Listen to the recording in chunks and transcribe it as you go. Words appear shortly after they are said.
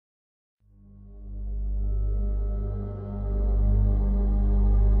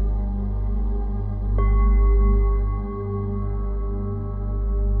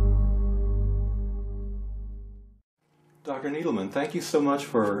Dr. Needleman, thank you so much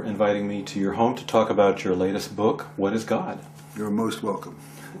for inviting me to your home to talk about your latest book, What is God? You're most welcome.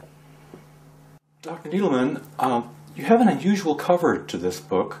 Dr. Needleman, you have an unusual cover to this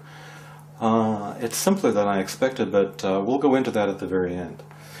book. It's simpler than I expected, but we'll go into that at the very end.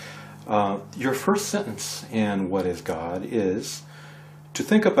 Your first sentence in What is God is, "To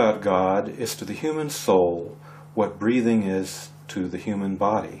think about God is to the human soul what breathing is to the human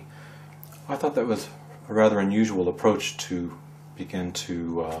body." I thought that was a rather unusual approach to begin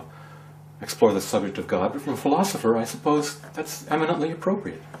to explore the subject of God, but from a philosopher, I suppose that's eminently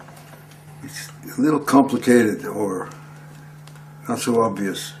appropriate. It's a little complicated or not so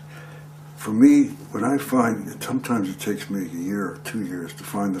obvious. For me, when I find, sometimes it takes me a year or 2 years to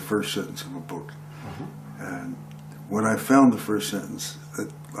find the first sentence of a book. And when I found the first sentence,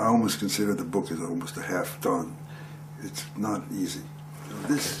 I almost consider the book as almost a half done. It's not easy.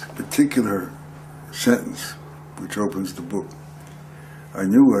 This particular sentence, which opens the book, I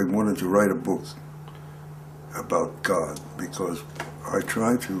knew I wanted to write a book about God because I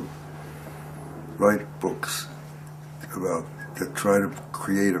try to write books that try to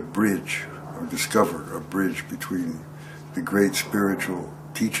create a bridge or discover a bridge between the great spiritual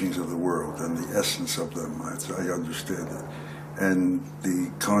teachings of the world and the essence of them, as I understand it, and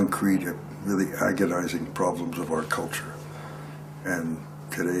the concrete, really agonizing problems of our culture. And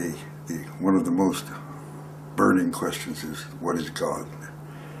today, one of the most burning questions is, what is God?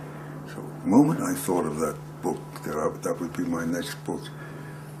 So the moment I thought of that book, that would be my next book,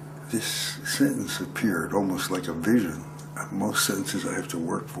 this sentence appeared almost like a vision. Most sentences I have to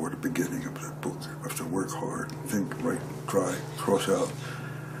work for at the beginning of that book. I have to work hard, think, write, try, cross out.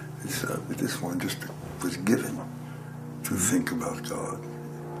 This one just was given to think about God.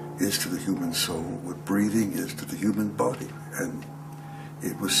 Is to the human soul what breathing is to the human body. And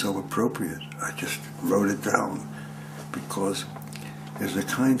it was so appropriate. I just wrote it down because there's a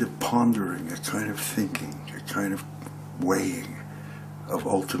kind of pondering, a kind of thinking, a kind of weighing of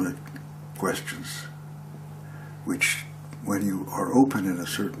ultimate questions, which when you are open in a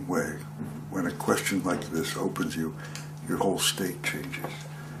certain way, when a question like this opens you, your whole state changes.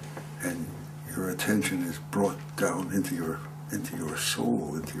 And your attention is brought down into your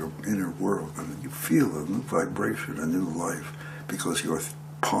soul, into your inner world, and you feel a new vibration, a new life, because you're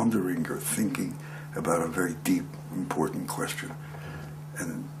pondering, you're thinking about a very deep, important question.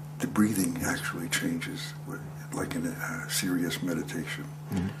 And the breathing actually changes, like in a serious meditation.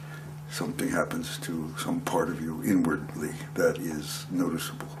 Mm-hmm. Something happens to some part of you inwardly that is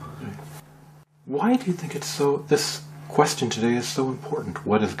noticeable. Why do you think this question today is so important?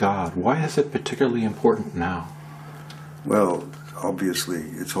 What is God? Why is it particularly important now? Well, obviously,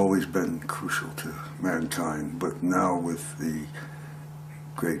 it's always been crucial to mankind, but now with the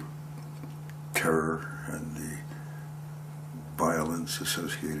great terror and the violence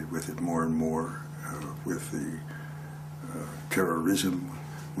associated with it more and more, with the terrorism,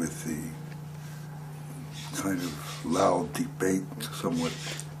 with the kind of loud debate, somewhat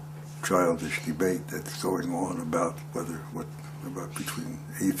childish debate that's going on about between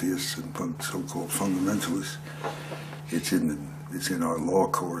atheists and so-called fundamentalists. It's in our law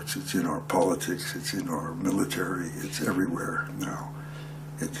courts, it's in our politics, it's in our military, it's everywhere now.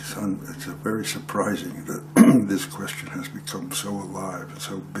 It's very surprising that this question has become so alive and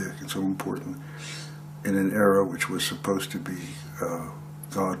so big and so important in an era which was supposed to be,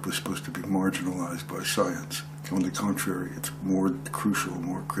 God was supposed to be marginalized by science. On the contrary, it's more crucial,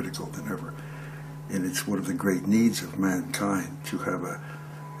 more critical than ever. And it's one of the great needs of mankind to have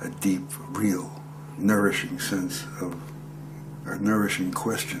a deep, real, nourishing sense of, a nourishing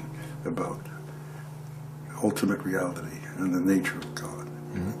question about ultimate reality and the nature of God.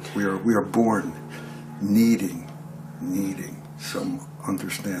 Mm-hmm. We are born needing some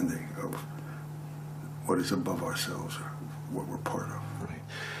understanding of what is above ourselves or what we're part of. Right.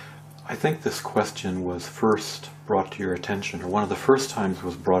 I think this question was first brought to your attention, or one of the first times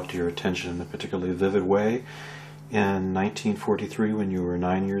was brought to your attention in a particularly vivid way. In 1943, when you were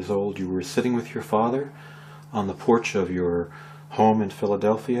 9 years old, you were sitting with your father on the porch of your home in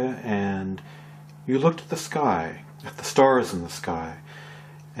Philadelphia, and you looked at the sky, at the stars in the sky,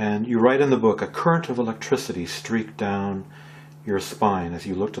 and you write in the book, a current of electricity streaked down your spine as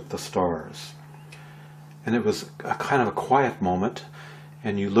you looked at the stars. And it was a kind of a quiet moment,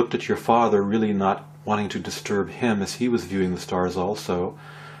 and you looked at your father, really not wanting to disturb him as he was viewing the stars also.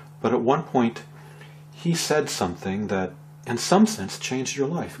 But at one point, he said something that, in some sense, changed your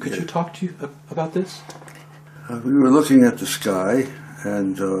life. Could you talk to you about this? We were looking at the sky,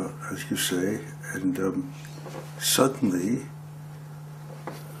 and as you say, and suddenly,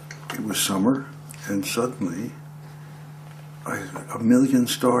 it was summer, and suddenly A million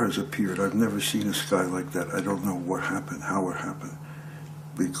stars appeared. I've never seen a sky like that. I don't know what happened, how it happened,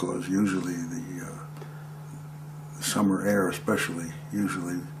 because usually the summer air especially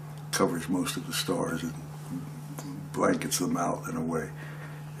usually covers most of the stars and blankets them out in a way.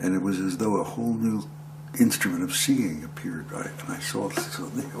 And it was as though a whole new instrument of seeing appeared, and I saw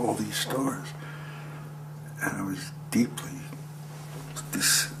all these stars. And I was deeply,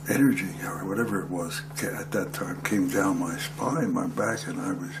 this energy, or whatever it was, at that time came down my spine, my back, and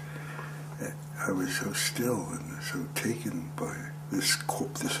I was so still and so taken by this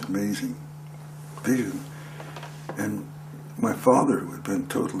amazing vision. And my father, who had been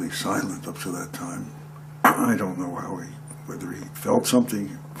totally silent up to that time, I don't know whether he felt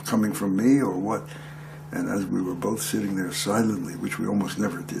something coming from me or what. And as we were both sitting there silently, which we almost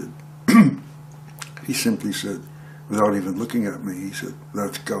never did, he simply said, without even looking at me, he said,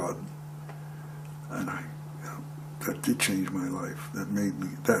 "That's God." And that did change my life.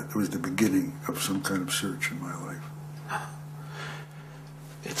 That was the beginning of some kind of search in my life.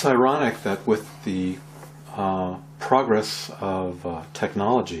 It's ironic that with the progress of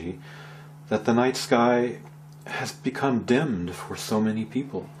technology, that the night sky has become dimmed for so many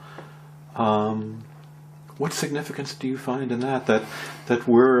people. What significance do you find in that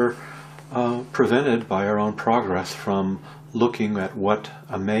we're prevented by our own progress from looking at what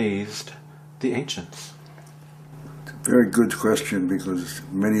amazed the ancients? It's a very good question, because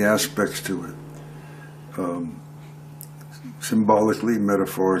many aspects to it. Symbolically,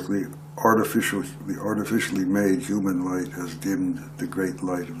 metaphorically, the artificially made human light has dimmed the great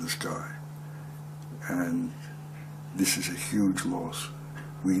light of the sky. And this is a huge loss.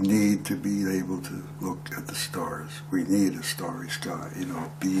 We need to be able to look at the stars. We need a starry sky in our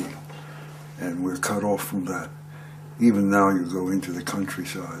being. And we're cut off from that. Even now you go into the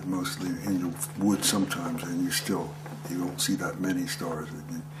countryside, mostly in the woods sometimes, and you don't see that many stars.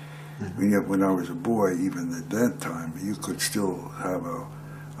 When I was a boy, even at that time, you could still have a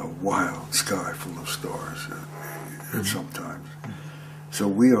wild sky full of stars sometimes. So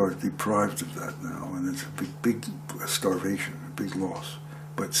we are deprived of that now, and it's a big starvation, a big loss.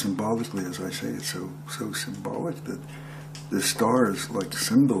 But symbolically, as I say, it's so symbolic that the stars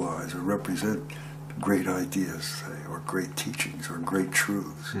symbolize or represent great ideas, say, or great teachings, or great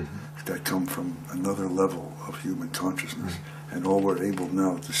truths that come from another level of human consciousness. And all we're able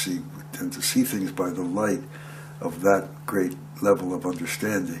now to see, and to see things by the light of that great level of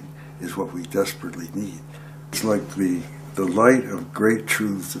understanding, is what we desperately need. It's like the light of great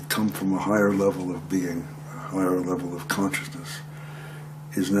truths that come from a higher level of being, a higher level of consciousness,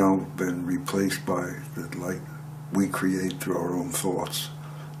 is now been replaced by the light we create through our own thoughts.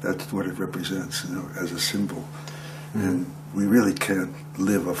 That's what it represents, as a symbol. And we really can't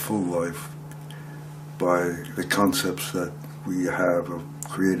live a full life by the concepts that we have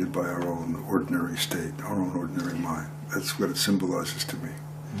created by our own ordinary state, our own ordinary mind. That's what it symbolizes to me.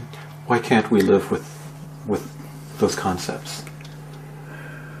 Why can't we live with those concepts?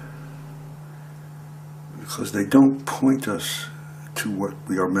 Because they don't point us to what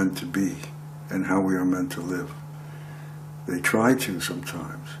we are meant to be and how we are meant to live. They try to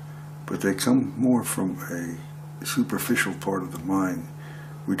sometimes, but they come more from a superficial part of the mind,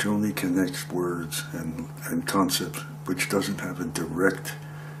 which only connects words and concepts, which doesn't have a direct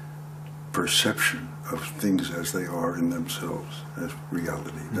perception of things as they are in themselves, as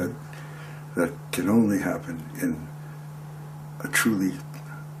reality. That can only happen in a truly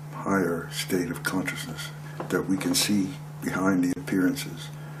higher state of consciousness, that we can see behind the appearances.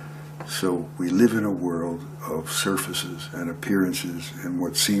 So we live in a world of surfaces and appearances and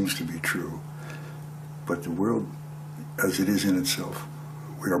what seems to be true, but the world as it is in itself,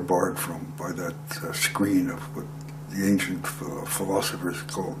 we are barred from by that screen of what the ancient philosophers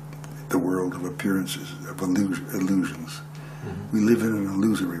called the world of appearances, of illusions. We live in an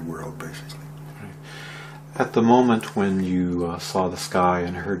illusory world, basically. At the moment when you saw the sky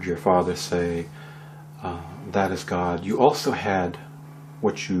and heard your father say, that is God, you also had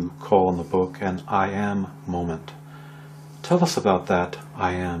what you call in the book an I am moment. Tell us about that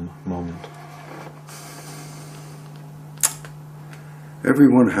I am moment.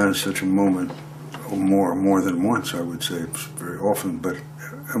 Everyone has such a moment, or more than once, I would say, very often, but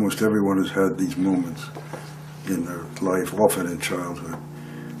almost everyone has had these moments in their life, often in childhood,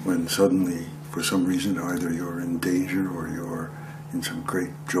 when suddenly, for some reason, either you're in danger or you're in some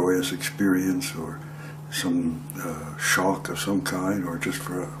great joyous experience or some shock of some kind, or just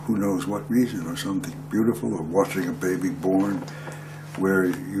for who knows what reason, or something beautiful, or watching a baby born, where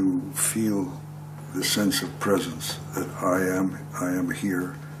you feel the sense of presence, that I am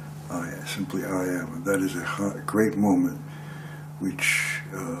here, simply I am. And that is a great moment which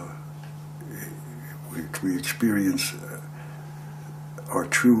we experience our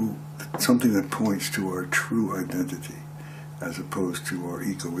true, something that points to our true identity as opposed to our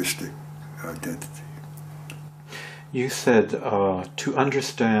egoistic identity. You said to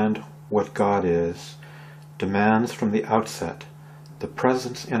understand what God is demands from the outset the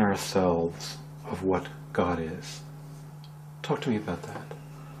presence in ourselves of what God is. Talk to me about that.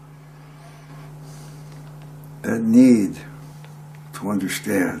 That need to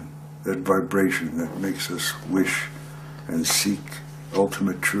understand, that vibration that makes us wish and seek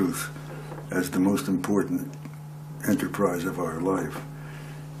ultimate truth as the most important enterprise of our life,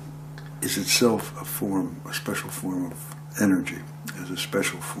 is itself a special form of energy, is a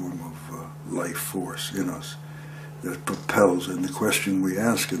special form of life force in us that propels, and the question we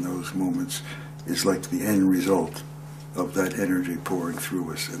ask in those moments is like the end result of that energy pouring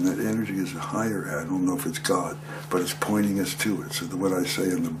through us. And that energy is a higher, I don't know if it's God, but it's pointing us to it. So what I say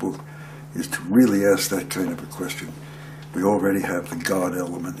in the book is to really ask that kind of a question. We already have the God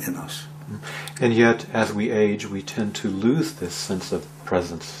element in us. And yet, as we age, we tend to lose this sense of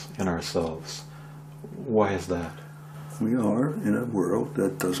presence in ourselves. Why is that? We are in a world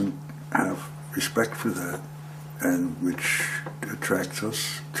that doesn't have respect for that, and which attracts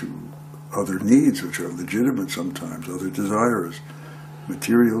us to other needs, which are legitimate sometimes, other desires,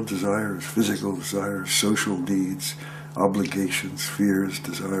 material desires, physical desires, social needs, obligations, fears,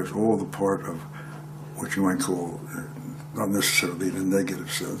 desires, all the part of what you might call, not necessarily in a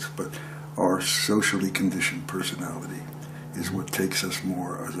negative sense, but our socially conditioned personality is what takes us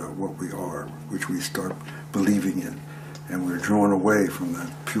more as what we are, which we start believing in, and we're drawn away from that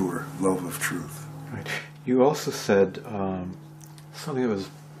pure love of truth. Right. You also said something that was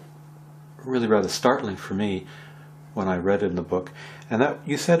really rather startling for me when I read it in the book, and that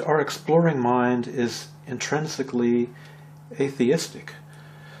you said our exploring mind is intrinsically atheistic.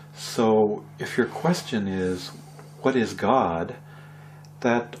 So if your question is, what is God,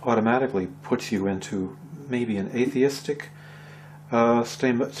 that automatically puts you into maybe an atheistic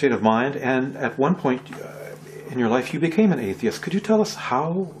state of mind, and at one point in your life you became an atheist. Could you tell us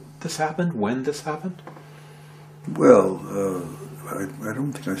how this happened, when this happened? Well, I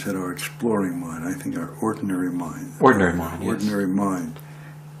don't think I said our exploring mind. I think our ordinary mind. Ordinary mind, yes. Ordinary mind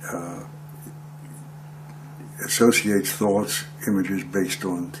associates thoughts, images based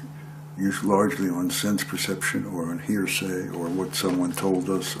on, used largely on sense perception or on hearsay or what someone told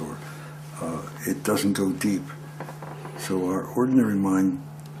us, or it doesn't go deep. So our ordinary mind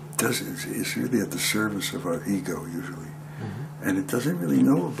is really at the service of our ego usually. And it doesn't really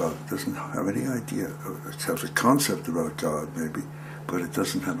know about, it doesn't have any idea, it has a concept about God maybe, but it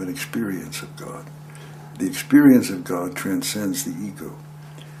doesn't have an experience of God. The experience of God transcends the ego.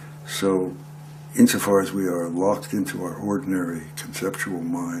 So insofar as we are locked into our ordinary conceptual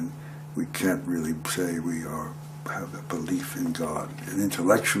mind, we can't really say we have a belief in God. And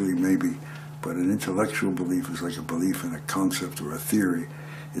intellectually maybe, but an intellectual belief is like a belief in a concept or a theory.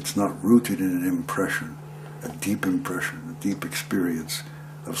 It's not rooted in an impression, a deep experience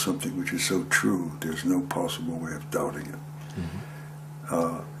of something which is so true, there's no possible way of doubting it.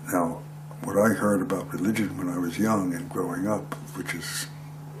 Now, what I heard about religion when I was young and growing up, which is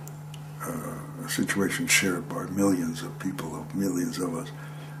a situation shared by millions of people, millions of us,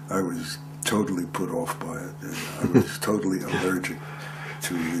 I was totally put off by it. And I was totally allergic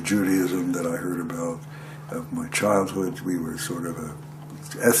to the Judaism that I heard about of my childhood. We were sort of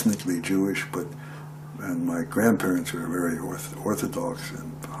ethnically Jewish, and my grandparents were very orthodox,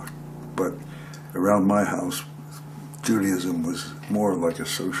 but around my house, Judaism was more like a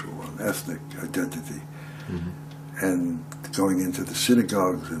social, an ethnic identity. And going into the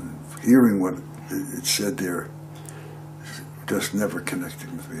synagogues and hearing what it said there just never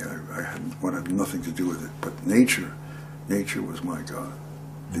connected with me. I wanted nothing to do with it. But nature was my God.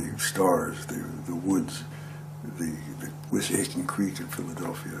 The stars, the woods, the Wissahickon Creek in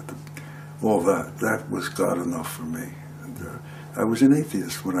Philadelphia, all that was God enough for me. And I was an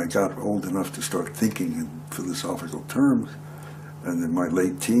atheist when I got old enough to start thinking in philosophical terms, and in my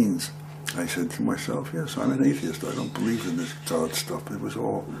late teens I said to myself, yes, I'm an atheist. I don't believe in this God stuff. It was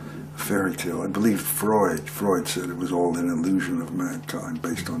all a fairy tale. I believed Freud. Freud said it was all an illusion of mankind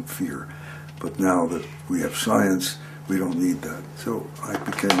based on fear. But now that we have science, we don't need that. So I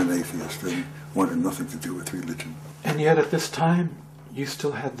became an atheist and wanted nothing to do with religion. And yet at this time, you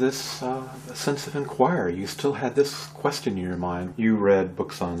still had this sense of inquiry. You still had this question in your mind. You read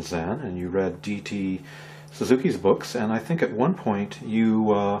books on Zen, and you read D.T. Suzuki's books, and I think at one point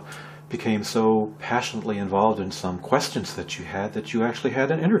you became so passionately involved in some questions that you had actually had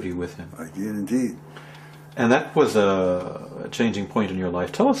an interview with him. I did indeed. And that was a changing point in your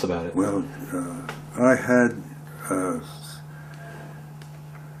life. Tell us about it. Well, I had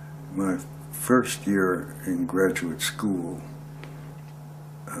my first year in graduate school,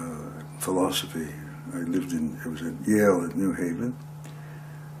 philosophy. It was at Yale at New Haven.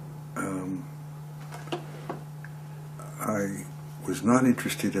 I was not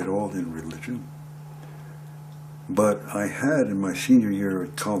interested at all in religion, but I had, in my senior year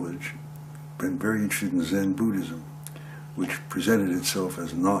at college, been very interested in Zen Buddhism, which presented itself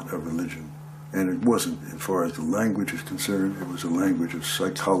as not a religion. And it wasn't, as far as the language is concerned. It was a language of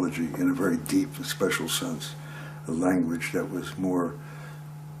psychology in a very deep and special sense, a language that was more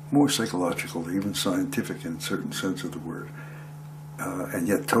psychological, even scientific in a certain sense of the word, and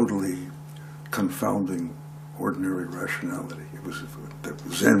yet totally confounding ordinary rationality.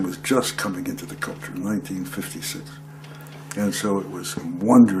 Zen was just coming into the culture in 1956, and so it was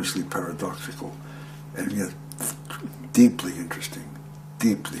wondrously paradoxical, and yet deeply interesting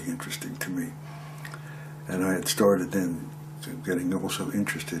to me. And I had started then getting also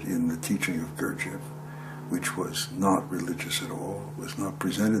interested in the teaching of Gurdjieff, which was not religious at all, was not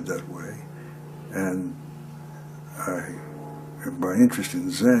presented that way. And my interest in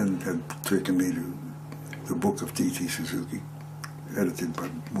Zen had taken me to the book of D.T. Suzuki, edited by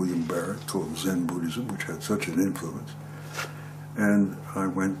William Barrett, called Zen Buddhism, which had such an influence. And I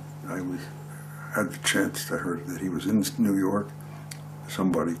had the chance, I heard that he was in New York.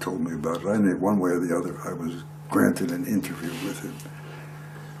 Somebody told me about it. I knew one way or the other I was granted an interview with him.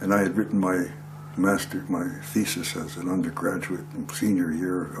 And I had written my thesis as an undergraduate in senior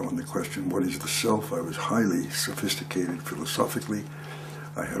year on the question, what is the self? I was highly sophisticated philosophically.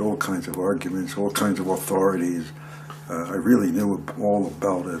 I had all kinds of arguments, all kinds of authorities. I really knew all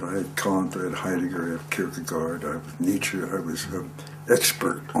about it. I had Kant, I had Heidegger, I had Kierkegaard, I had Nietzsche. I was an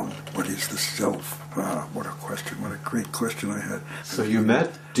expert on what is the self. What a question, what a great question I had. So you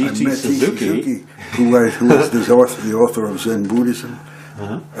met D.T. Suzuki, who was the author of Zen Buddhism,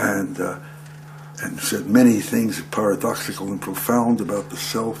 and said many things paradoxical and profound about the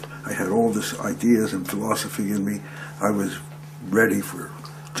self. I had all these ideas and philosophy in me. I was ready for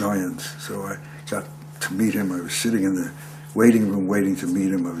giants, so I got to meet him. I was sitting in the waiting room waiting to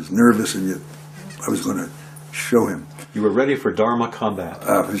meet him. I was nervous, and yet I was going to show him. You were ready for Dharma combat.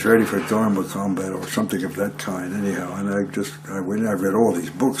 I was ready for Dharma combat or something of that kind anyhow, and I read all these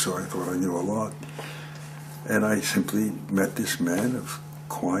books, so I thought I knew a lot. And I simply met this man of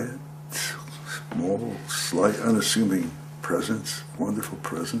quiet, small, slight, unassuming presence, wonderful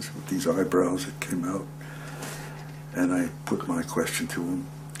presence, with these eyebrows that came out. And I put my question to him,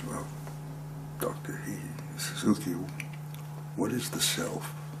 well, Dr. Suzuki, what is the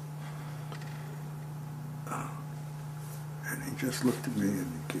self? And he just looked at me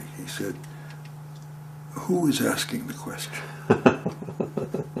and he said, who is asking the question?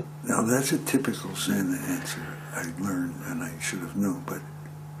 Now that's a typical Zen answer I learned and I should have known, but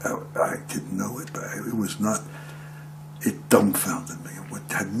I didn't know it, but it was not, it dumbfounded me. What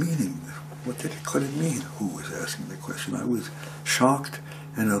had meaning? Could it mean? Who was asking the question? I was shocked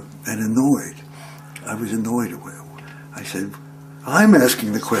and annoyed. I was annoyed. I said, I'm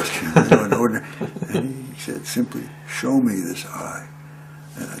asking the question. And he said simply, show me this eye.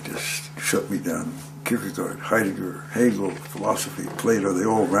 And I just shut me down. Kierkegaard, Heidegger, Hegel, philosophy, Plato, they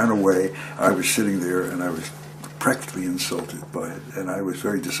all ran away. I was sitting there and I was practically insulted by it, and I was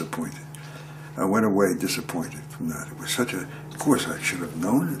very disappointed. I went away disappointed from that. It was such a, of course I should have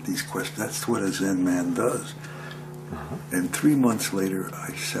known it, these questions, that's what a Zen man does. And 3 months later,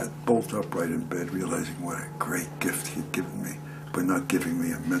 I sat bolt upright in bed, realizing what a great gift he had given me, by not giving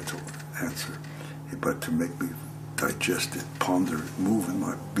me a mental answer, but to make me digest it, ponder it, move in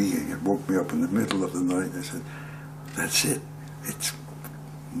my being. It woke me up in the middle of the night, and I said, that's it. It's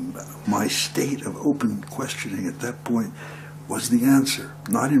my state of open questioning at that point was the answer,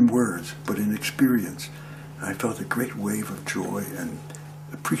 not in words, but in experience. I felt a great wave of joy and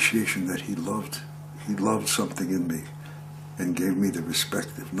appreciation that he loved something in me and gave me the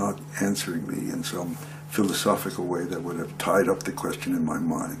respect of not answering me in some philosophical way that would have tied up the question in my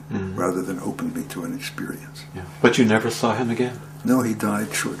mind, rather than opened me to an experience. Yeah. But you never saw him again? No, he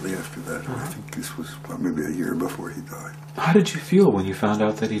died shortly after that. I think this was maybe a year before he died. How did you feel when you found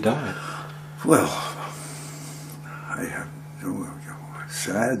out that he died? Well, I have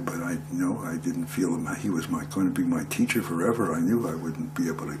sad, but I didn't feel him. He was going to be my teacher forever. I knew I wouldn't be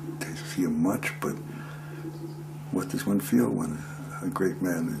able to see him much, but what does one feel when a great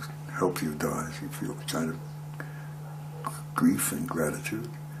man who helped you dies? You feel a kind of grief and gratitude.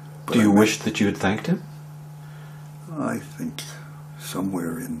 But Do you wish that you had thanked him? I think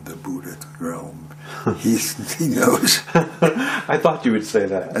somewhere in the Buddha realm. He knows. I thought you would say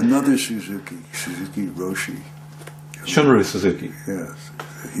that. Another Suzuki Roshi. Shunryu Suzuki. Yes.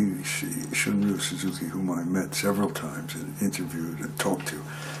 Shunryu Suzuki, whom I met several times and interviewed and talked to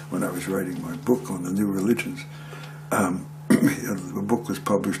when I was writing my book on the new religions. The book was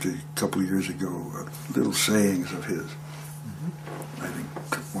published a couple of years ago, little sayings of his. I think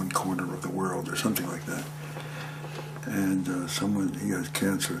one corner of the world or something like that. And he had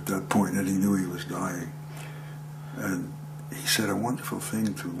cancer at that point, and he knew he was dying. And he said a wonderful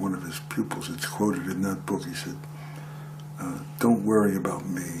thing to one of his pupils. It's quoted in that book. He said, "Don't worry about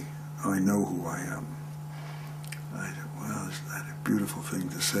me. I know who I am." I said, well, isn't that a beautiful thing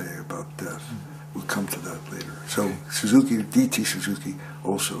to say about death? We'll come to that later. So Suzuki, D.T. Suzuki,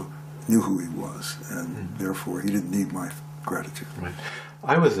 also knew who he was, and therefore he didn't need my gratitude. Right.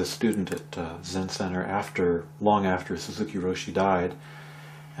 I was a student at Zen Center long after Suzuki Roshi died,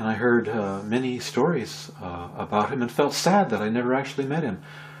 and I heard many stories about him and felt sad that I never actually met him.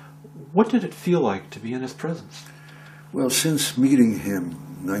 What did it feel like to be in his presence? Well, since meeting him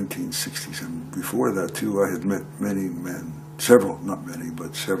in 1960s, and before that too, I had met many men, several, not many,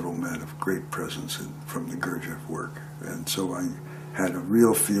 but several men of great presence from the Gurdjieff work. And so I had a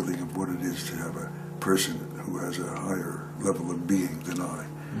real feeling of what it is to have a person who has a higher level of being than I.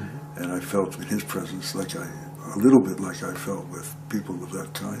 Mm-hmm. And I felt in his presence a little bit like I felt with people of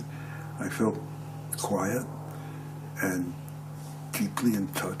that kind. I felt quiet and deeply in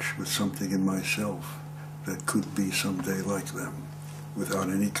touch with something in myself that could be someday like them, without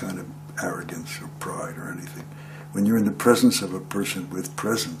any kind of arrogance or pride or anything. When you're in the presence of a person with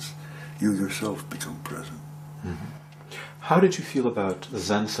presence, you yourself become present. Mm-hmm. How did you feel about the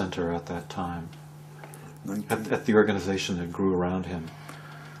Zen Center at that time? At the organization that grew around him?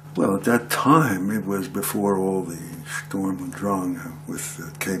 Well, at that time, it was before all the Sturm und Drang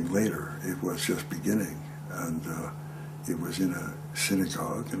came later. It was just beginning, and it was in a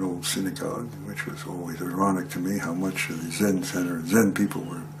synagogue, an old synagogue, which was always ironic to me how much of the Zen Center, Zen people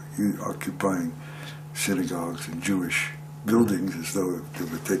were occupying synagogues and Jewish buildings as though they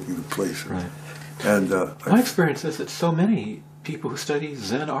were taking the place. Right. And my experience is that so many people who study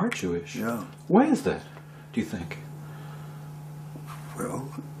Zen are Jewish. Yeah. Why is that, do you think? Well,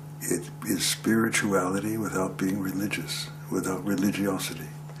 it is spirituality without being religious, without religiosity.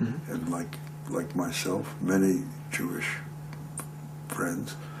 Mm-hmm. And like myself, many Jewish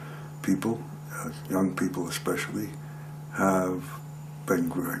friends, people, young people especially, have been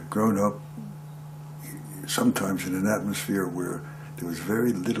grown up sometimes in an atmosphere where there was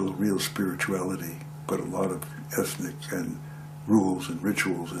very little real spirituality, but a lot of ethnic and rules and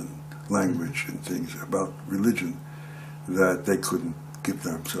rituals and language and things about religion that they couldn't give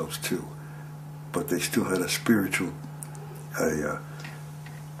themselves to. But they still had a spiritual, a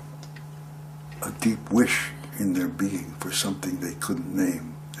deep wish in their being for something they couldn't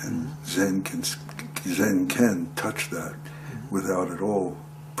name. And Zen can touch that without at all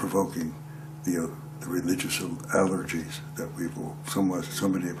provoking the religious allergies that so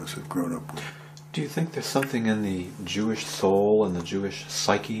many of us have grown up with. Do you think there's something in the Jewish soul and the Jewish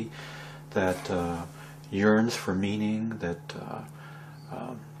psyche that yearns for meaning, that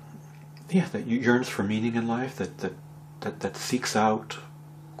yearns for meaning in life, that seeks out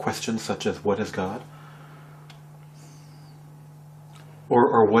questions such as what is God?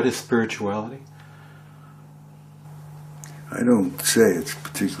 Or what is spirituality? I don't say it's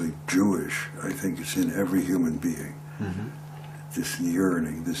particularly Jewish. I think it's in every human being. Mm-hmm. This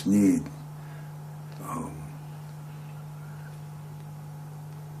yearning, this need.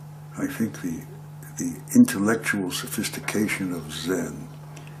 I think the intellectual sophistication of Zen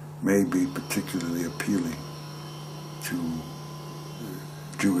may be particularly appealing to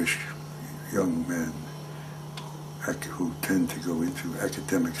Jewish young men who tend to go into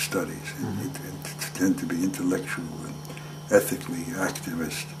academic studies and tend to be intellectual and ethically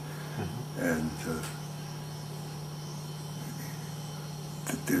activist. Mm-hmm. And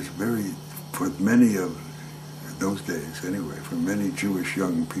there's for many of those days anyway, for many Jewish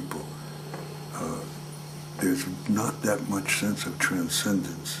young people, there's not that much sense of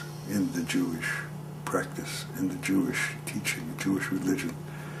transcendence in the Jewish practice, in the Jewish teaching, Jewish religion.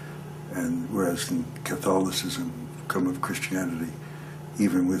 And whereas in Catholicism, come of Christianity,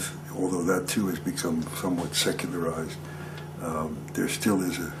 although that too has become somewhat secularized, there still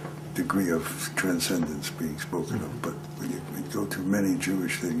is a degree of transcendence being spoken of. But when you go to many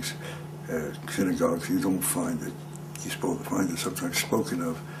Jewish things, synagogues, you don't find it. You find it sometimes spoken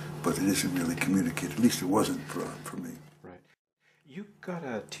of, but it isn't really communicated. At least it wasn't for me. Right. You got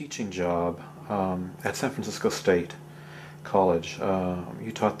a teaching job at San Francisco State, college.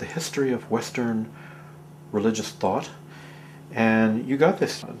 You taught the history of Western religious thought, and you got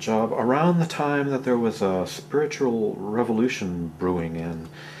this job around the time that there was a spiritual revolution brewing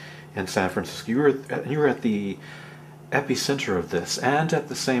in San Francisco. You were at the epicenter of this, and at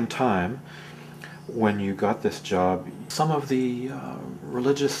the same time, when you got this job, some of the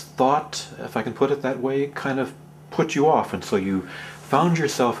religious thought, if I can put it that way, kind of put you off, and so you found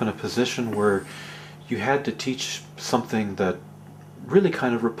yourself in a position where you had to teach something that really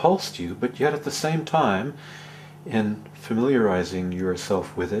kind of repulsed you, but yet at the same time, in familiarizing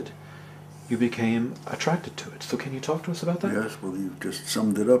yourself with it, you became attracted to it. So can you talk to us about that? Yes, well, you just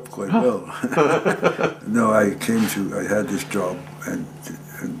summed it up quite well. No, I had this job and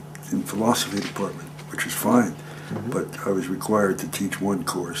in philosophy department, which is fine, but I was required to teach one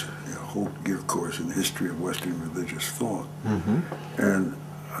course, a whole year course in the history of Western religious thought. And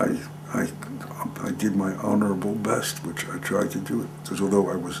I did my honorable best, which I tried to do it, because although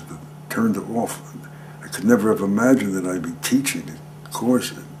I was turned off, I could never have imagined that I'd be teaching a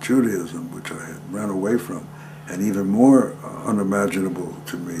course in Judaism, which I had run away from. And even more unimaginable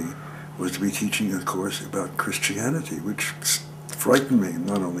to me was to be teaching a course about Christianity, which frightened me.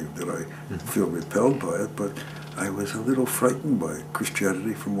 Not only did I feel repelled by it, but I was a little frightened by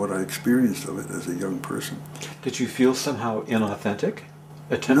Christianity from what I experienced of it as a young person. Did you feel somehow inauthentic?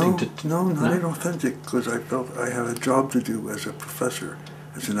 No, not inauthentic, because I felt I had a job to do as a professor,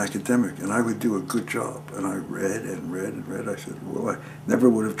 as an academic, and I would do a good job. And I read and read and read. I said, well, I never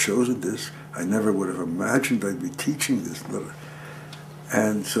would have chosen this. I never would have imagined I'd be teaching this.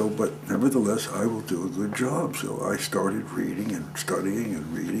 And so, but nevertheless, I will do a good job. So I started reading and studying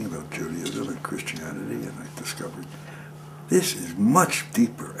and reading about Judaism and Christianity, and I discovered this is much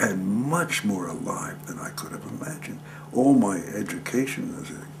deeper and much more alive than I could have imagined. All my education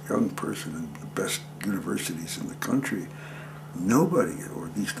as a young person in the best universities in the country, nobody, or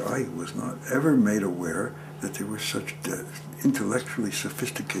at least I, was not ever made aware that there was such intellectually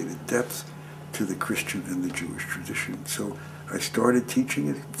sophisticated depth to the Christian and the Jewish tradition. So I started teaching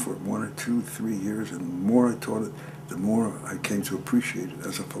it for 1 or 2, 3 years, and the more I taught it, the more I came to appreciate it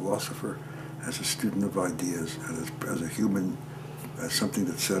as a philosopher, as a student of ideas, and as a human, as something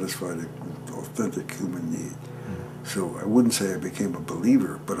that satisfied an authentic human need. So I wouldn't say I became a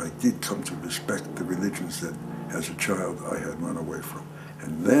believer, but I did come to respect the religions that, as a child, I had run away from.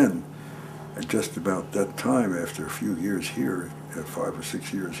 And then, at just about that time, after a few years here, 5 or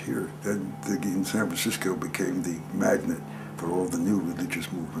 6 years here, then in San Francisco became the magnet for all the new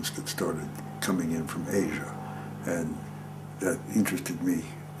religious movements that started coming in from Asia. And that interested me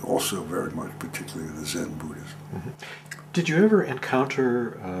also very much, particularly the Zen Buddhism. Did you ever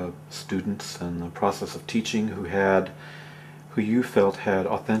encounter students in the process of teaching who you felt had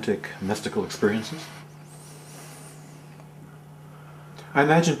authentic mystical experiences? I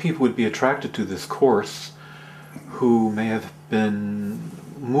imagine people would be attracted to this course who may have been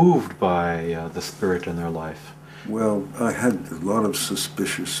moved by the spirit in their life. Well, I had a lot of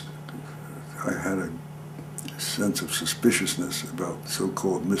I had a sense of suspiciousness about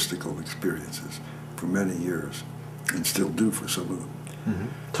so-called mystical experiences for many years, and still do for some of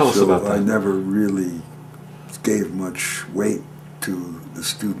them. Tell us about that. I never really gave much weight to the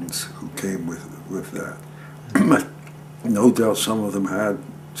students who came with that. No doubt some of them had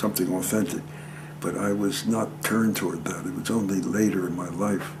something authentic, but I was not turned toward that. It was only later in my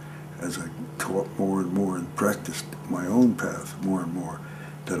life, as I taught more and more and practiced my own path more and more,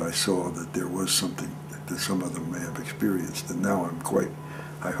 that I saw that there was something that some of them may have experienced. And now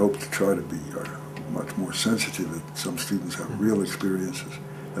I hope to try to be much more sensitive that some students have real experiences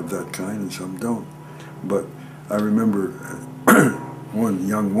of that kind and some don't. But I remember one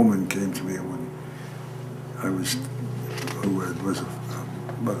young woman came to me when I was,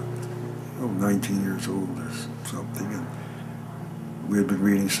 about 19 years old or something, and we had been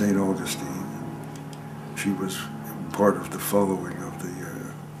reading St. Augustine. She was part of the following of the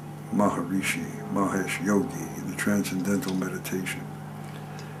Mahesh Yogi, the Transcendental Meditation.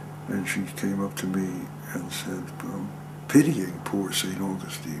 And she came up to me and said, pitying poor St.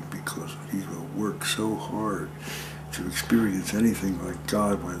 Augustine, because he worked so hard to experience anything like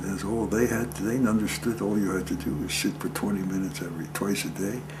God, when there's they understood all you had to do was sit for 20 minutes twice a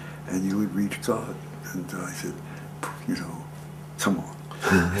day, and you would reach God. And I said, come on.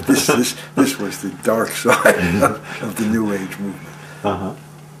 This was the dark side of the New Age movement.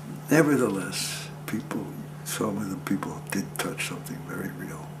 Nevertheless, some of the people did touch something very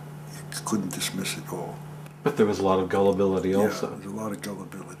real. You couldn't dismiss it all. But there was a lot of gullibility also. Yeah, there was a lot of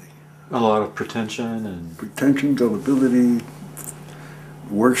gullibility. A lot of pretension and... Pretension, gullibility,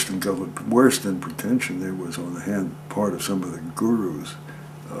 worse than pretension, there was on the part of some of the gurus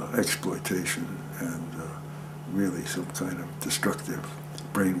exploitation and really some kind of destructive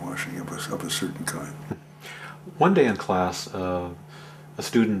brainwashing of a certain kind. One day in class, a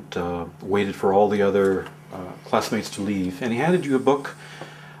student waited for all the other classmates to leave, and he handed you a book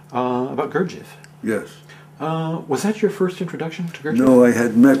about Gurdjieff. Yes. Was that your first introduction to Gurdjieff? No, I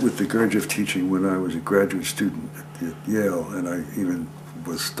had met with the Gurdjieff teaching when I was a graduate student at Yale, and I even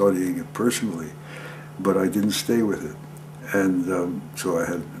was studying it personally, but I didn't stay with it. And so I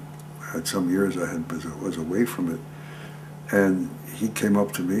had some years was away from it, and he came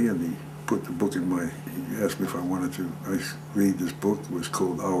up to me and he put the book he asked me if I wanted to read this book. It was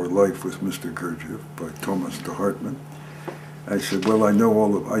called Our Life with Mr. Gurdjieff by Thomas de Hartmann. I said, well, I know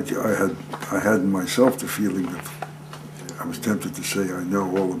all of, I had in myself the feeling that I was tempted to say I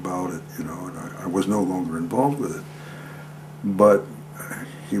know all about it, and I was no longer involved with it. But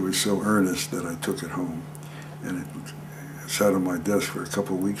he was so earnest that I took it home, and it sat on my desk for a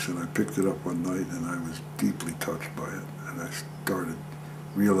couple of weeks, and I picked it up one night, and I was deeply touched by it, and I started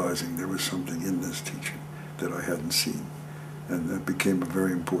realizing there was something in this teaching that I hadn't seen, and that became a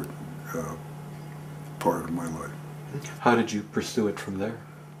very important part of my life. How did you pursue it from there?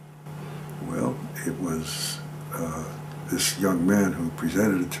 Well, it was this young man who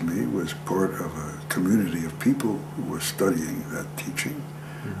presented it to me was part of a community of people who were studying that teaching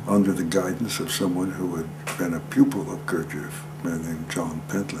under the guidance of someone who had been a pupil of Gurdjieff, a man named John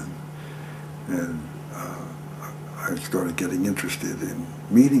Pentland. And I started getting interested in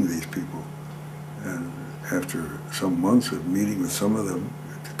meeting these people. And after some months of meeting with some of them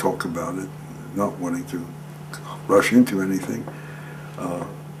to talk about it, not wanting to rush into anything,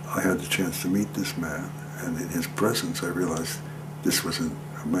 I had the chance to meet this man. And in his presence, I realized this was a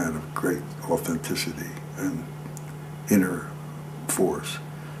man of great authenticity and inner force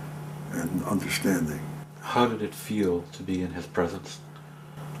and understanding. How did it feel to be in his presence?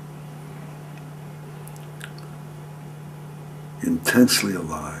 Intensely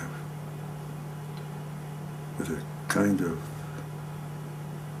alive, with a kind of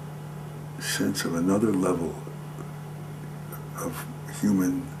sense of another level of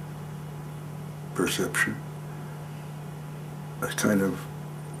human perception, a kind of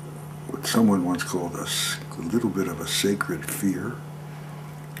what someone once called a little bit of a sacred fear.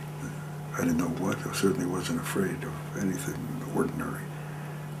 I didn't know what. I certainly wasn't afraid of anything ordinary.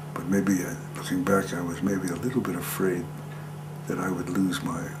 But maybe, looking back, I was maybe a little bit afraid that I would lose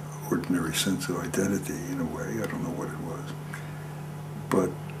my ordinary sense of identity in a way. I don't know what it was.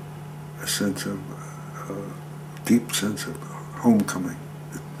 But a sense of, deep sense of homecoming.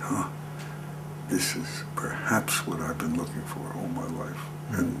 That, this is perhaps what I've been looking for all my life,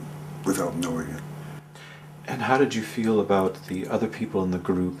 and without knowing it. And how did you feel about the other people in the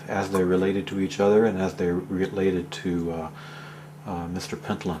group as they related to each other and as they related to Mr.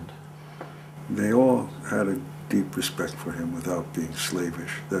 Pentland? They all had a deep respect for him without being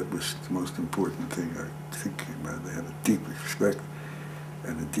slavish. That was the most important thing I think about. They had a deep respect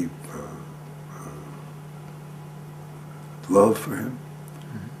and a deep love for him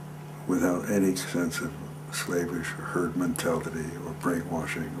without any sense of slavish or herd mentality or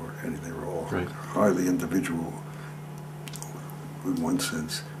brainwashing or anything. They were all highly individual, in one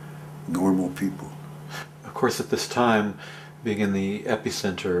sense, normal people. Of course, at this time, being in the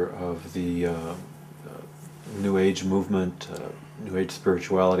epicenter of the New Age movement, New Age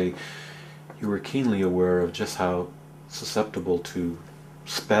spirituality, you were keenly aware of just how susceptible to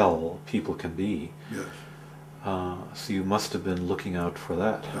spell people can be. Yes. So you must have been looking out for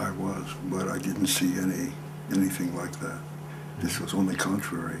that. I was, but I didn't see anything like that. This was only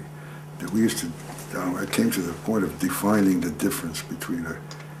contrary. That we used to, I came to the point of defining the difference between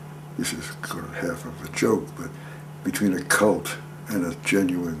this is sort of half of a joke, but between a cult and a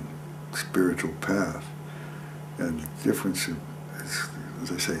genuine spiritual path. And the difference is,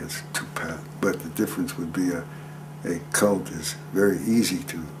 as I say, it's two paths, but the difference would be a cult is very easy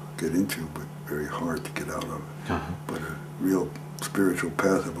to get into, but very hard to get out of. But a real spiritual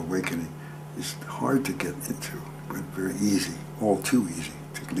path of awakening is hard to get into, but very easy, all too easy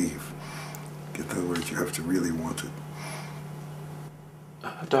to leave. In other words, you have to really want it.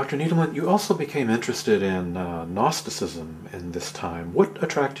 Dr. Needleman, you also became interested in Gnosticism in this time. What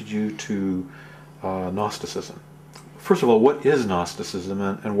attracted you to Gnosticism? First of all, what is Gnosticism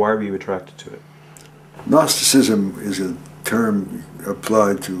and why were you attracted to it? Gnosticism is a term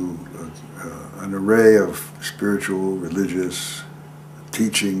applied to an array of spiritual, religious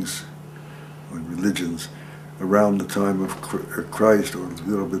teachings and religions around the time of Christ, or a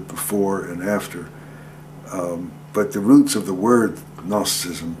little bit before and after. But the roots of the word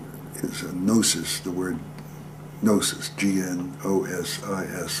Gnosticism is a gnosis, the word gnosis,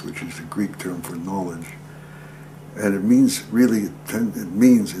 Gnosis, which is the Greek term for knowledge. And it means really, it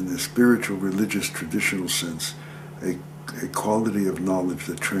means in the spiritual, religious, traditional sense, a quality of knowledge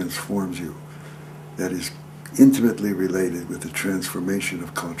that transforms you, that is intimately related with the transformation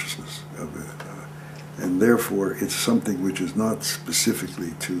of consciousness. And therefore, it's something which is not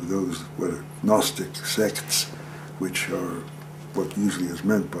specifically to those what are Gnostic sects, which are what usually is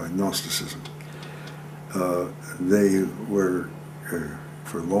meant by Gnosticism. They were,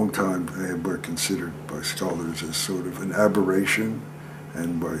 for a long time, they were considered by scholars as sort of an aberration,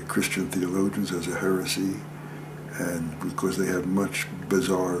 and by Christian theologians as a heresy, and because they had much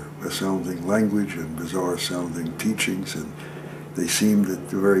bizarre sounding language and bizarre sounding teachings, and they seemed at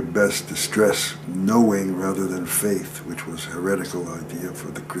the very best to stress knowing rather than faith, which was a heretical idea for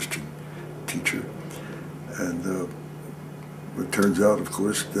the Christian teacher. And it turns out, of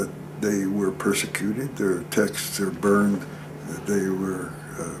course, that they were persecuted, their texts are burned, they were,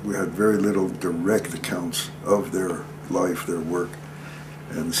 we had very little direct accounts of their life, their work,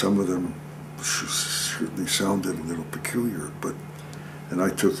 and some of them certainly sounded a little peculiar, and I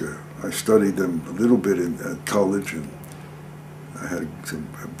studied them a little bit at college, and I had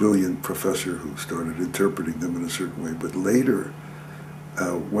a brilliant professor who started interpreting them in a certain way, but later,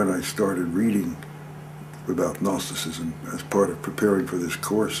 when I started reading about Gnosticism as part of preparing for this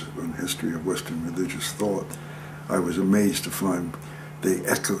course on history of Western religious thought, I was amazed to find they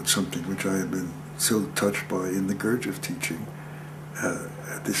echoed something which I had been so touched by in the Gurdjieff teaching,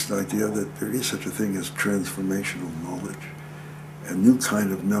 this idea that there is such a thing as transformational knowledge, a new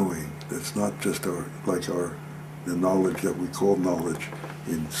kind of knowing that's not just the knowledge that we call knowledge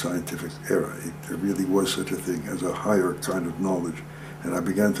in scientific era. There really was such a thing as a higher kind of knowledge, and I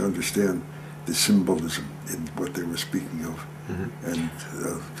began to understand the symbolism in what they were speaking of. Mm-hmm.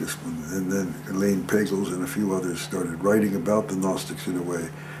 And then Elaine Pagels and a few others started writing about the Gnostics in a way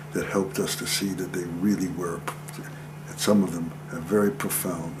that helped us to see that they really were, some of them, very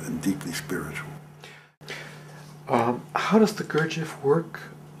profound and deeply spiritual. How does the Gurdjieff work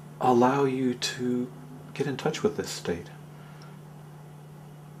allow you to get in touch with this state?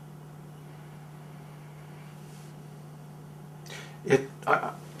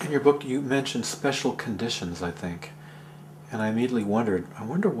 In your book, you mentioned special conditions, I think, and I immediately wondered, I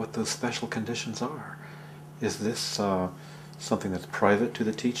wonder what those special conditions are. Is this something that's private to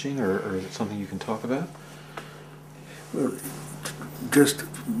the teaching, or is it something you can talk about? Well, just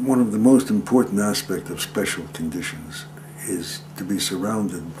one of the most important aspects of special conditions is to be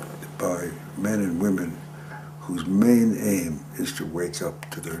surrounded by men and women whose main aim is to wake up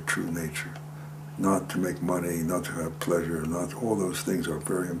to their true nature. Not to make money, not to have pleasure, not all those things are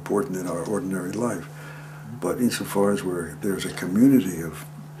very important in our ordinary life. But insofar as there's a community of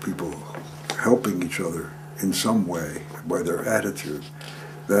people helping each other in some way by their attitude,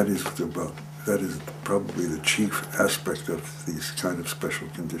 that is probably the chief aspect of these kind of special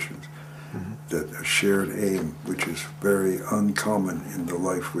conditions. Mm-hmm. That a shared aim, which is very uncommon in the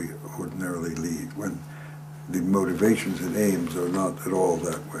life we ordinarily lead, when the motivations and aims are not at all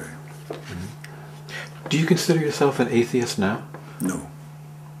that way. Mm-hmm. Do you consider yourself an atheist now? No,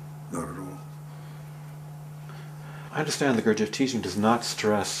 not at all. I understand the Gurdjieff teaching does not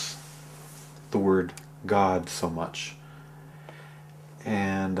stress the word God so much.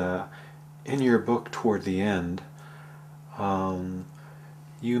 And in your book toward the end,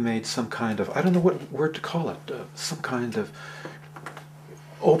 you made some kind of, I don't know what word to call it, some kind of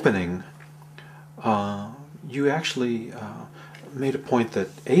opening. You actually made a point that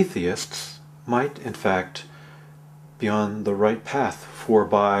atheists might, in fact, be on the right path, for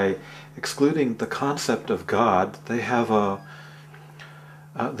by excluding the concept of God, they have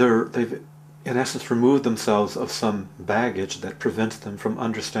they've in essence removed themselves of some baggage that prevents them from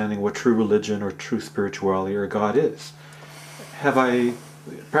understanding what true religion or true spirituality or God is.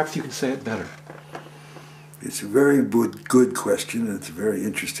 Perhaps you can say it better. It's a very good question, and it's a very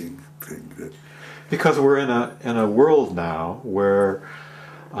interesting thing. Because we're in a world now where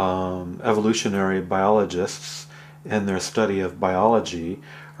evolutionary biologists in their study of biology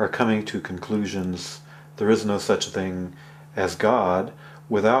are coming to conclusions there is no such thing as God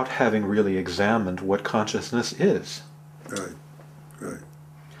without having really examined what consciousness is. Right.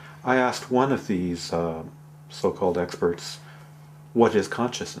 I asked one of these so-called experts, what is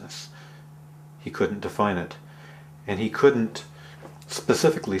consciousness? He couldn't define it. And he couldn't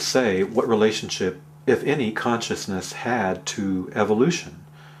specifically say what relationship, if any, consciousness had to evolution.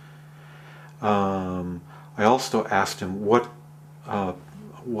 I also asked him what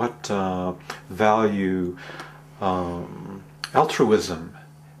value altruism,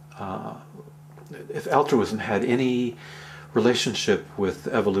 if altruism had any relationship with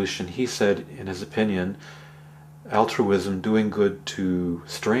evolution, he said, in his opinion, altruism, doing good to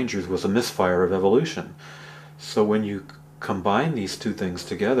strangers, was a misfire of evolution. So when you combine these two things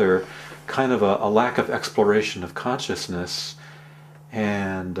together, kind of a lack of exploration of consciousness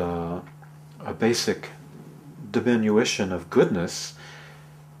and a basic diminution of goodness,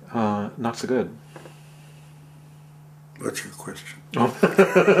 not so good. What's your question? Oh.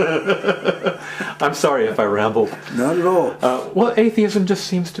 I'm sorry if I rambled. Not at all. Well, atheism just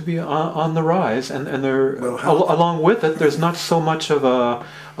seems to be on the rise, and there, along with it, there's not so much of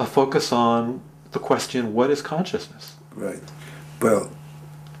a focus on the question, what is consciousness? Right. Well,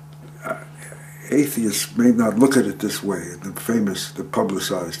 atheists may not look at it this way, the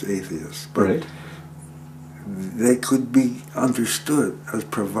publicized atheists, but right. They could be understood as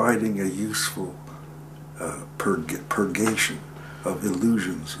providing a useful purgation of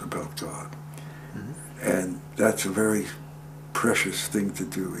illusions about God. Mm-hmm. And that's a very precious thing to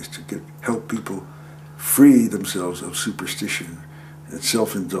do, is to help people free themselves of superstition and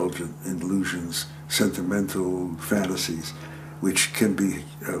self-indulgent illusions, sentimental fantasies, which can be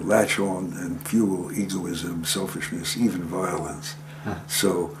latch on and fuel egoism, selfishness, even violence. Huh.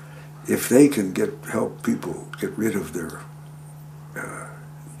 So if they can help people get rid of their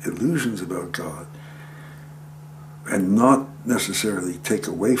illusions about God, and not necessarily take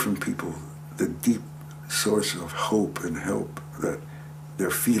away from people the deep source of hope and help that their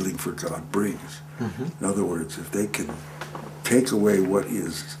feeling for God brings. Mm-hmm. In other words, if they can take away what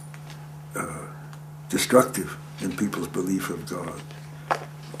is destructive in people's belief of God,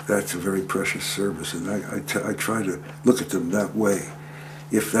 that's a very precious service, and I try to look at them that way.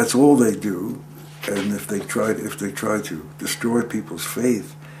 If that's all they do, and if they try to destroy people's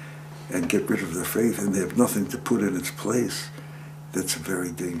faith and get rid of their faith, and they have nothing to put in its place, that's a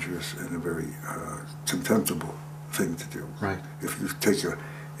very dangerous and a very contemptible thing to do. Right. If you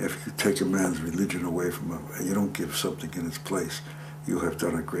take a man's religion away from him and you don't give something in its place, you have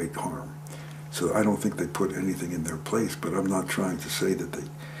done a great harm. So I don't think they put anything in their place, but I'm not trying to say that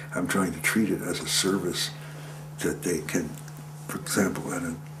I'm trying to treat it as a service that they can, for example, at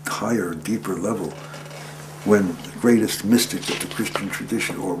a higher, deeper level, when the greatest mystic of the Christian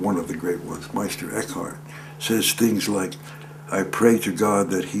tradition, or one of the great ones, Meister Eckhart, says things like, I pray to God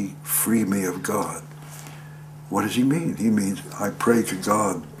that he free me of God. What does he mean? He means, I pray to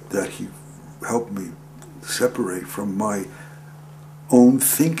God that he help me separate from my own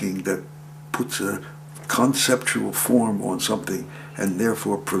thinking that puts a conceptual form on something and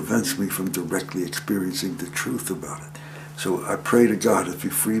therefore prevents me from directly experiencing the truth about it. So I pray to God that he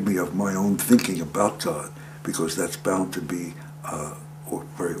free me of my own thinking about God, because that's bound to be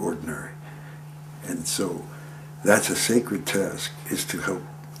very ordinary. And so that's a sacred task, is to help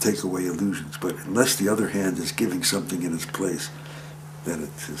take away illusions. But unless the other hand is giving something in its place, then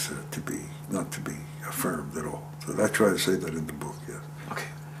it is not to be affirmed at all. So I try to say that in the book, yes. Okay.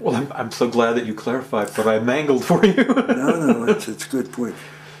 Well, I'm so glad that you clarified what I mangled for you. No, it's a good point.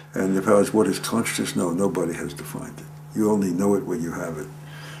 And if I was, what is consciousness? No, nobody has defined it. You only know it when you have it.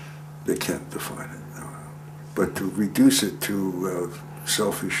 They can't define it. No. But to reduce it to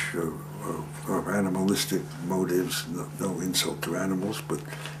selfish or animalistic motives, no insult to animals, but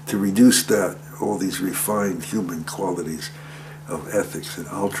to reduce that, all these refined human qualities of ethics and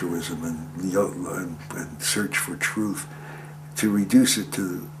altruism and search for truth, to reduce it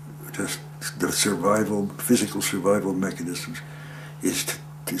to just the physical survival mechanisms, is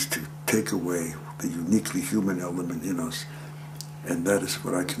to take away the uniquely human element in us. And that is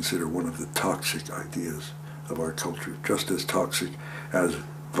what I consider one of the toxic ideas of our culture, just as toxic as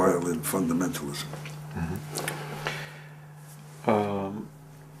violent fundamentalism. Mm-hmm.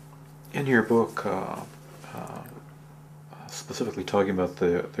 In your book, specifically talking about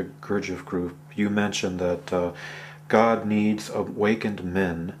the Gurdjieff group, you mentioned that God needs awakened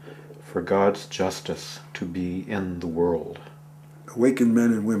men for God's justice to be in the world. Awakened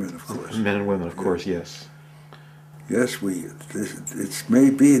men and women, of course. Men and women, of course, yes. Yes, it may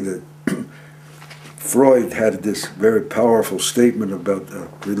be that Freud had this very powerful statement about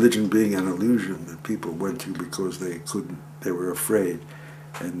religion being an illusion that people went to because they were afraid,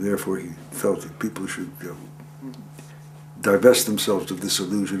 and therefore he felt that people should divest themselves of this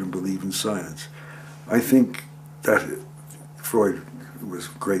illusion and believe in science. I think that Freud was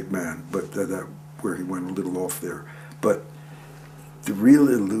a great man, but that where he went a little off there. But the real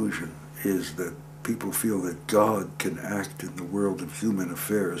illusion is that people feel that God can act in the world of human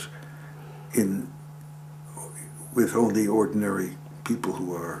affairs with only ordinary people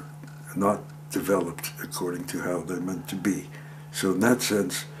who are not developed according to how they're meant to be. So in that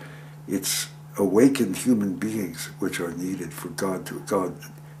sense, it's awakened human beings which are needed for God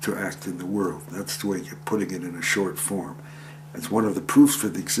to act in the world. That's the way you're putting it in a short form. It's one of the proofs for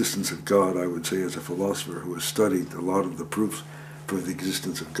the existence of God, I would say, as a philosopher who has studied a lot of the proofs for the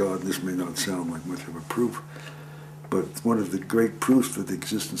existence of God. This may not sound like much of a proof, but one of the great proofs for the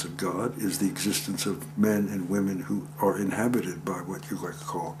existence of God is the existence of men and women who are inhabited by what you like to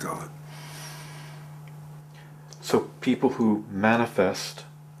call God. So people who manifest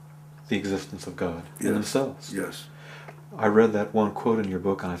the existence of God in themselves. Yes. I read that one quote in your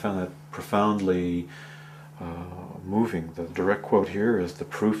book, and I found that profoundly moving. The direct quote here is, "The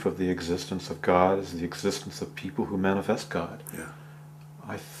proof of the existence of God is the existence of people who manifest God."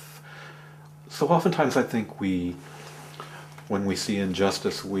 Yeah. So oftentimes I think when we see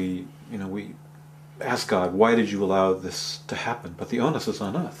injustice, we ask God, "Why did you allow this to happen?" But the onus is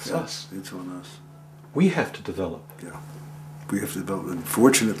on us. Yes, us. It's on us. We have to develop. Yeah. We have to develop. And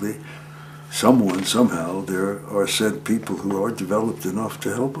fortunately, somehow, there are sent people who are developed enough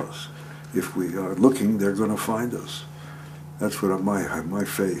to help us. If we are looking, they're going to find us. That's what my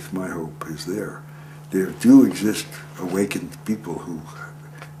faith, my hope is there. There do exist awakened people who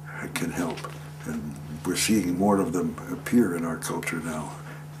can help. And we're seeing more of them appear in our culture now.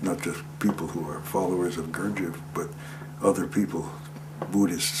 Not just people who are followers of Gurdjieff, but other people,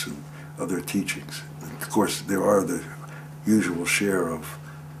 Buddhists and other teachings. And of course, there are the usual share of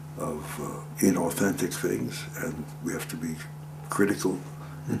inauthentic things, and we have to be critical.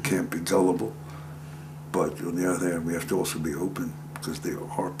 We can't be gullible. But on the other hand, we have to also be open, because there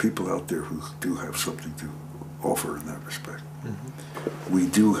are people out there who do have something to offer in that respect. Mm-hmm. We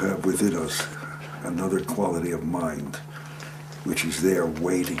do have within us another quality of mind, which is there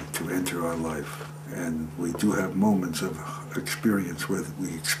waiting to enter our life. And we do have moments of experience where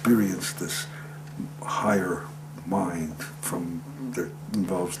we experience this higher mind that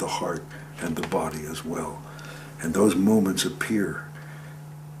involves the heart and the body as well. And those moments appear.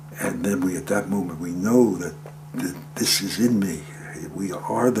 And then at that moment, we know that this is in me. We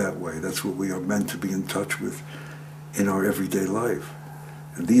are that way. That's what we are meant to be in touch with in our everyday life.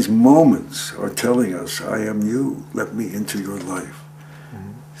 And these moments are telling us, "I am you. Let me into your life."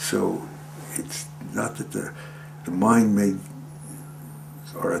 Mm-hmm. So it's not that the mind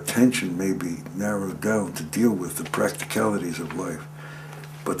our attention may be narrowed down to deal with the practicalities of life,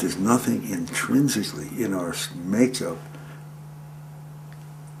 but there's nothing intrinsically in our makeup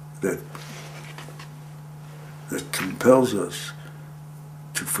that compels us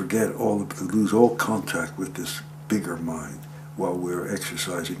to to lose all contact with this bigger mind while we're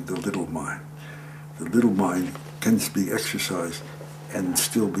exercising the little mind. The little mind can be exercised and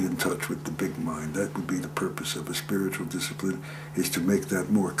still be in touch with the big mind. That would be the purpose of a spiritual discipline, is to make that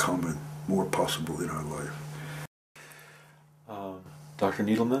more common, more possible in our life. Dr.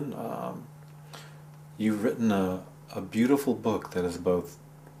 Needleman, you've written a beautiful book that is both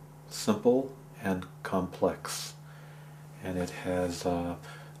simple and complex, and it has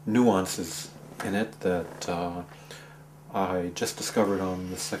nuances in it that I just discovered on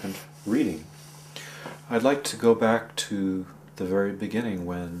the second reading. I'd like to go back to the very beginning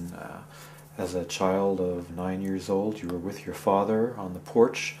when, as a child of 9 years old, you were with your father on the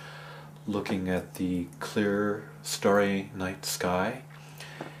porch looking at the clear, starry night sky.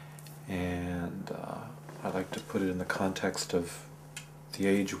 And I'd like to put it in the context of the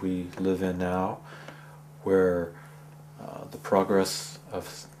age we live in now, where the progress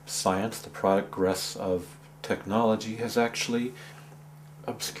of science, the progress of technology has actually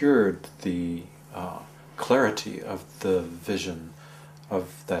obscured the clarity of the vision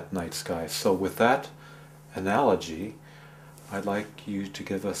of that night sky. So with that analogy, I'd like you to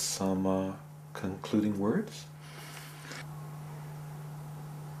give us some concluding words.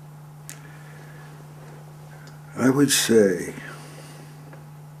 I would say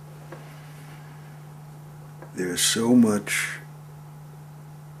there's so much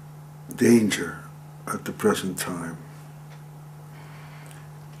danger at the present time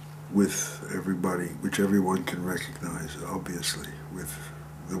with everybody, which everyone can recognize, obviously, with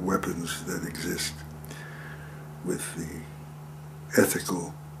the weapons that exist, with the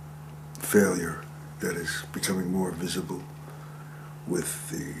ethical failure that is becoming more visible, with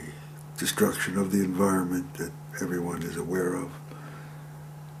the destruction of the environment that everyone is aware of,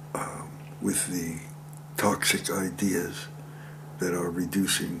 with the toxic ideas that are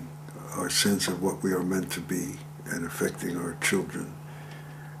reducing our sense of what we are meant to be and affecting our children,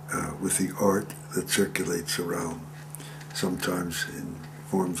 with the art that circulates around, sometimes in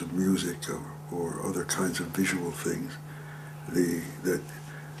forms of music or other kinds of visual things, that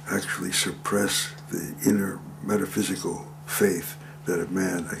actually suppress the inner metaphysical faith that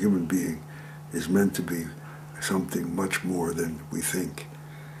a human being, is meant to be something much more than we think.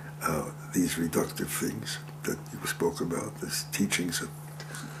 These reductive things that you spoke about, these teachings of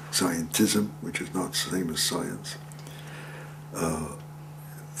scientism, which is not the same as science,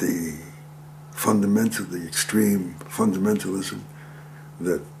 the extreme fundamentalism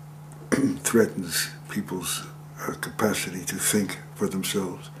that threatens people's capacity to think for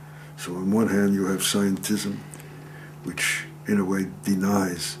themselves. So on one hand you have scientism, which in a way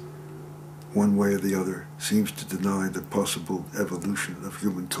denies, one way or the other, seems to deny the possible evolution of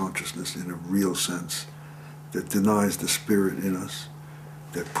human consciousness in a real sense, that denies the spirit in us,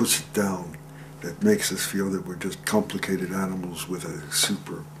 that puts it down, that makes us feel that we're just complicated animals with a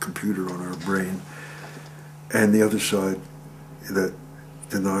supercomputer on our brain, and the other side that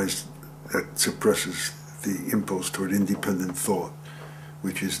denies, that suppresses the impulse toward independent thought,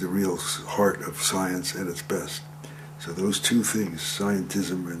 which is the real heart of science at its best. So those two things,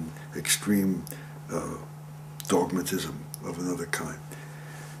 scientism and extreme dogmatism of another kind,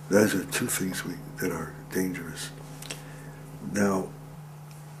 those are two things that are dangerous. Now,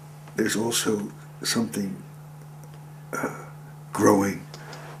 there's also something growing,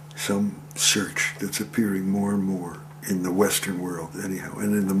 some search that's appearing more and more in the Western world anyhow,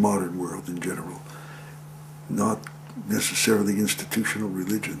 and in the modern world in general. Not necessarily institutional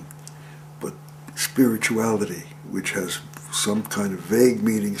religion, but spirituality, which has some kind of vague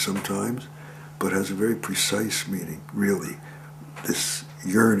meaning sometimes, but has a very precise meaning, really. This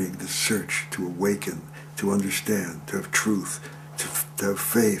yearning, this search to awaken, to understand, to have truth, to have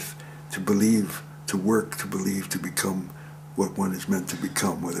faith, to believe, to work, to believe, to become what one is meant to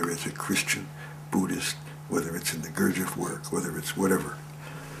become, whether it's a Christian, Buddhist, whether it's in the Gurdjieff work, whether it's whatever.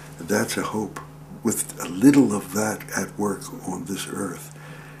 That's a hope. With a little of that at work on this earth,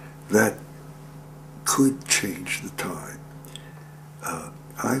 that could change the tide.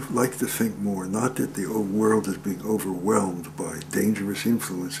 I like to think more, not that the world is being overwhelmed by dangerous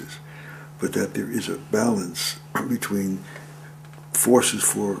influences, but that there is a balance between forces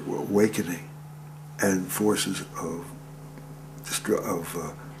for awakening and forces of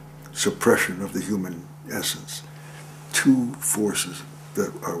suppression of the human essence. Two forces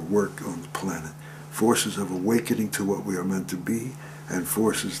that are work on the planet. Forces of awakening to what we are meant to be, and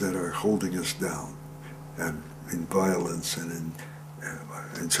forces that are holding us down, and in violence and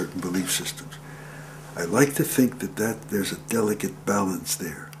in certain belief systems. I like to think that there's a delicate balance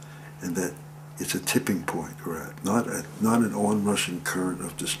there, and that it's a tipping point, or not an onrushing current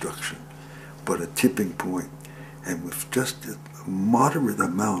of destruction, but a tipping point, and with just a moderate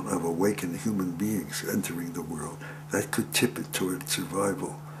amount of awakened human beings entering the world, that could tip it toward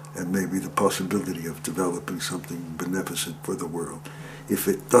survival, and maybe the possibility of developing something beneficent for the world. If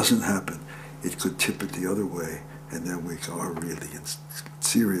it doesn't happen, it could tip it the other way, and then we are really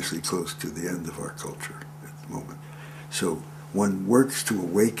seriously close to the end of our culture at the moment. So one works to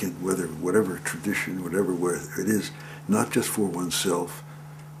awaken, whatever tradition, whatever way it is, not just for oneself,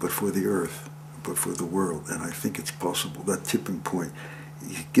 but for the earth, but for the world. And I think it's possible. That tipping point,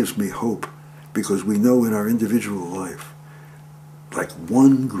 it gives me hope, because we know in our individual life, like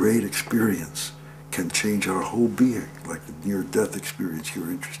one great experience can change our whole being, like the near-death experience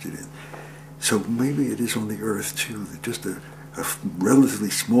you're interested in. So maybe it is on the earth too, that just a relatively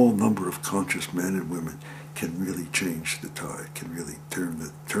small number of conscious men and women can really change the tide, can really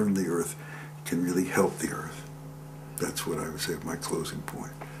turn the earth, can really help the earth. That's what I would say my closing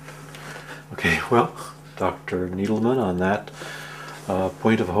point. Okay, well, Dr. Needleman, on that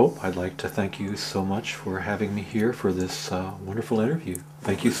point of hope, I'd like to thank you so much for having me here for this wonderful interview.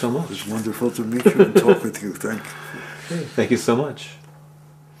 Thank you so much. It was wonderful to meet you and talk with you. Thank you. Thank you so much.